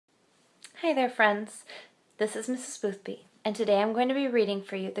Hi there, friends. This is Mrs. Boothby, and today I'm going to be reading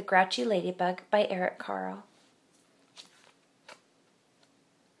for you The Grouchy Ladybug by Carle.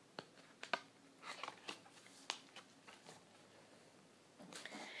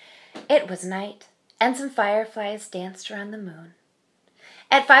 It was night, and some fireflies danced around the moon.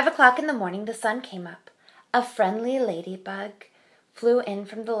 At 5 o'clock in the morning, the sun came up. A friendly ladybug flew in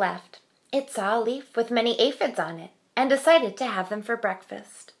from the left. It saw a leaf with many aphids on it, and decided to have them for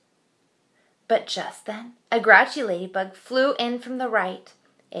breakfast. But just then, a grouchy ladybug flew in from the right.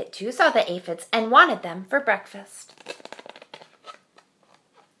 It too saw the aphids and wanted them for breakfast.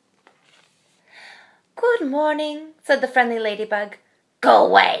 "Good morning," said the friendly ladybug. "Go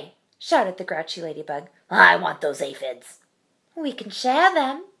away," shouted the grouchy ladybug. "I want those aphids." "We can share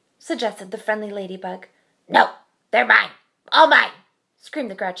them," suggested the friendly ladybug. "No, they're mine, all mine,"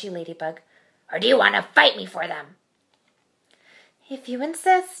 screamed the grouchy ladybug. "Or do you want to fight me for them?" "If you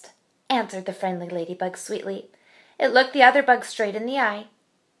insist," answered the friendly ladybug sweetly. It looked the other bug straight in the eye.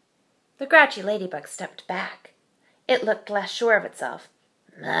 The grouchy ladybug stepped back. It looked less sure of itself.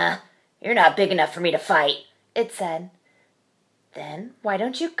 You're not big enough for me to fight," it said. "Then why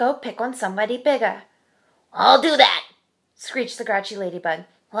don't you go pick on somebody bigger?" "I'll do that," screeched the grouchy ladybug.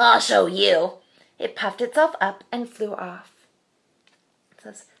 "I'll show you." It puffed itself up and flew off. It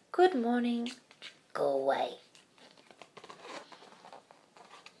says, "Good morning." "Go away."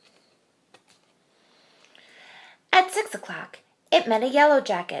 At 6 o'clock, it met a yellow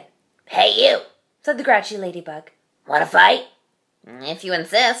jacket. "Hey, you," said the grouchy ladybug. "Want to fight?" "If you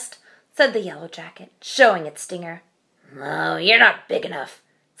insist," said the yellow jacket, showing its stinger. "No, you're not big enough,"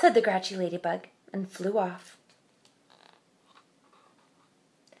 said the grouchy ladybug, and flew off.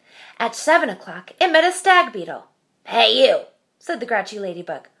 At 7 o'clock, it met a stag beetle. "Hey, you," said the grouchy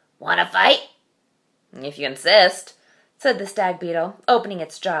ladybug. "Want to fight?" "If you insist," said the stag beetle, opening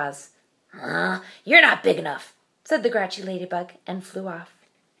its jaws. "You're not big enough," said the grouchy ladybug, and flew off.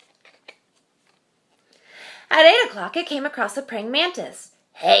 At 8 o'clock, it came across a praying mantis.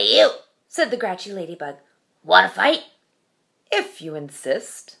 "Hey, you," said the grouchy ladybug. "Want to fight?" "If you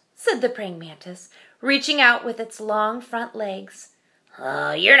insist," said the praying mantis, reaching out with its long front legs.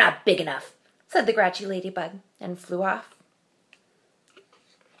 "You're not big enough," said the grouchy ladybug, and flew off.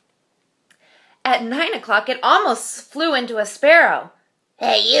 At 9 o'clock, it almost flew into a sparrow.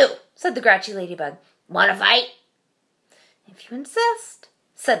 "Hey, you," said the grouchy ladybug. "Want to fight?" "If you insist,"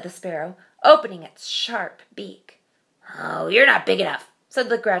 said the sparrow, opening its sharp beak. "You're not big enough," said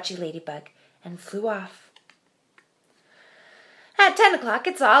the grouchy ladybug, and flew off. At 10 o'clock,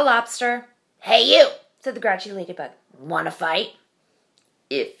 it saw a lobster. "Hey, you," said the grouchy ladybug. "Want to fight?"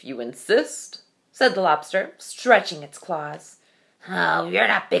 "If you insist," said the lobster, stretching its claws. "You're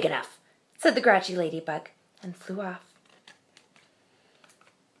not big enough," said the grouchy ladybug, and flew off.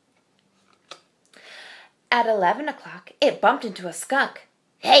 At 11 o'clock, it bumped into a skunk.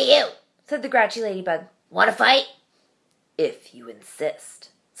 "Hey, you," said the grouchy ladybug. "Want to fight?" "If you insist,"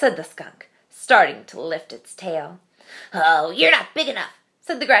 said the skunk, starting to lift its tail. "You're not big enough,"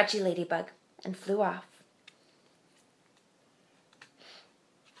 said the grouchy ladybug, and flew off.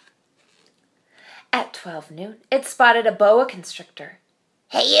 At 12 noon, it spotted a boa constrictor.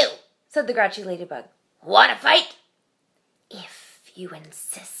 "Hey, you," said the grouchy ladybug. "Want to fight?" "If you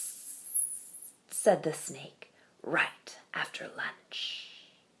insist," said the snake, right after lunch.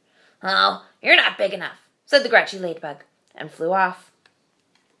 "You're not big enough," said the grouchy ladybug, and flew off.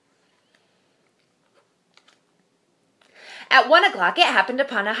 At 1 o'clock, it happened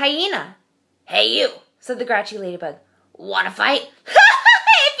upon a hyena. "Hey, you," said the grouchy ladybug. "Want to fight?"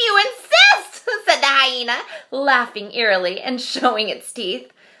 "If you insist," said the hyena, laughing eerily and showing its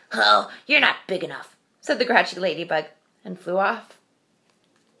teeth. "You're not big enough," said the grouchy ladybug, and flew off.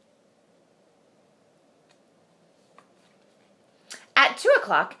 At 2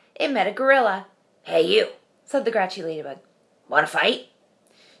 o'clock, it met a gorilla. "Hey, you," said the grouchy ladybug. "Want to fight?"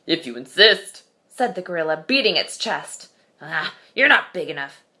 "If you insist," said the gorilla, beating its chest. "You're not big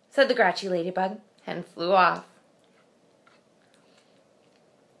enough," said the grouchy ladybug, and flew off.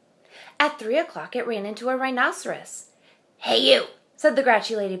 At 3 o'clock, it ran into a rhinoceros. "Hey, you," said the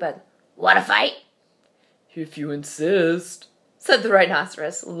grouchy ladybug. "Want to fight?" "If you insist," said the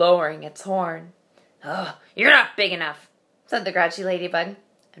rhinoceros, lowering its horn. "You're not big enough," said the grouchy ladybug,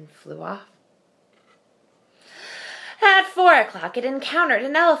 and flew off. At 4 o'clock, it encountered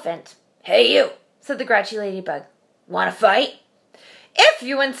an elephant. "Hey, you," said the grouchy ladybug. "Want to fight?" "If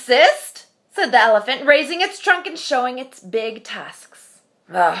you insist," said the elephant, raising its trunk and showing its big tusks.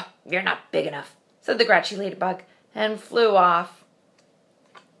 "You're not big enough," said the grouchy ladybug, and flew off.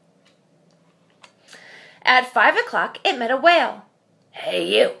 At 5 o'clock, it met a whale. "Hey,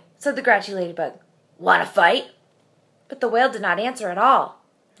 you," said the Grouchy Ladybug. Want to fight? But the whale did not answer at all.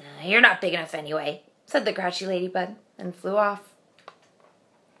 You're not big enough anyway, said the Grouchy Ladybug, and flew off.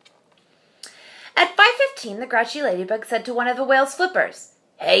 At 5:15, the Grouchy Ladybug said to one of the whale's flippers,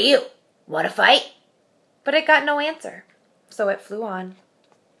 Hey you, want to fight? But it got no answer, so it flew on.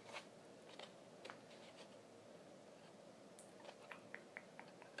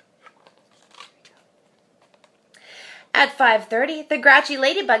 At 5:30, the Grouchy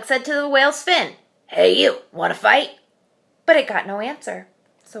Ladybug said to the whale's fin, Hey you, want to fight? But it got no answer,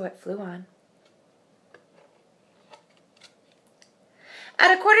 so it flew on.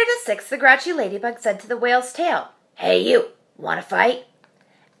 At 5:45, the Grouchy Ladybug said to the whale's tail, Hey you, want to fight?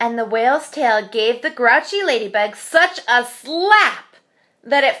 And the whale's tail gave the Grouchy Ladybug such a slap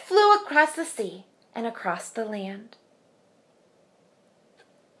that it flew across the sea and across the land.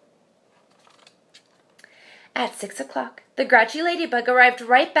 At 6:00, the Grouchy Ladybug arrived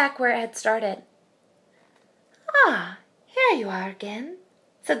right back where it had started. Ah, here you are again,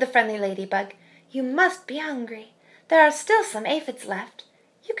 said the friendly ladybug. You must be hungry. There are still some aphids left.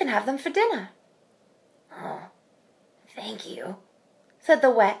 You can have them for dinner. Oh, thank you, said the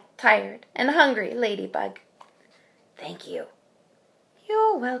wet, tired, and hungry ladybug. Thank you.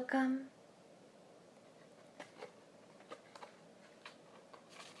 You're welcome.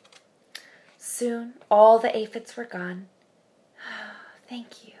 Soon all the aphids were gone.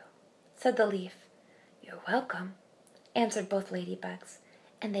 Thank you, said the leaf. You're welcome, answered both ladybugs,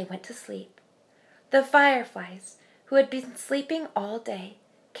 and they went to sleep. The fireflies, who had been sleeping all day,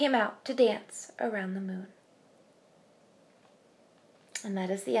 came out to dance around the moon. And that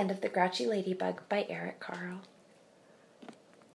is the end of The Grouchy Ladybug by Carle.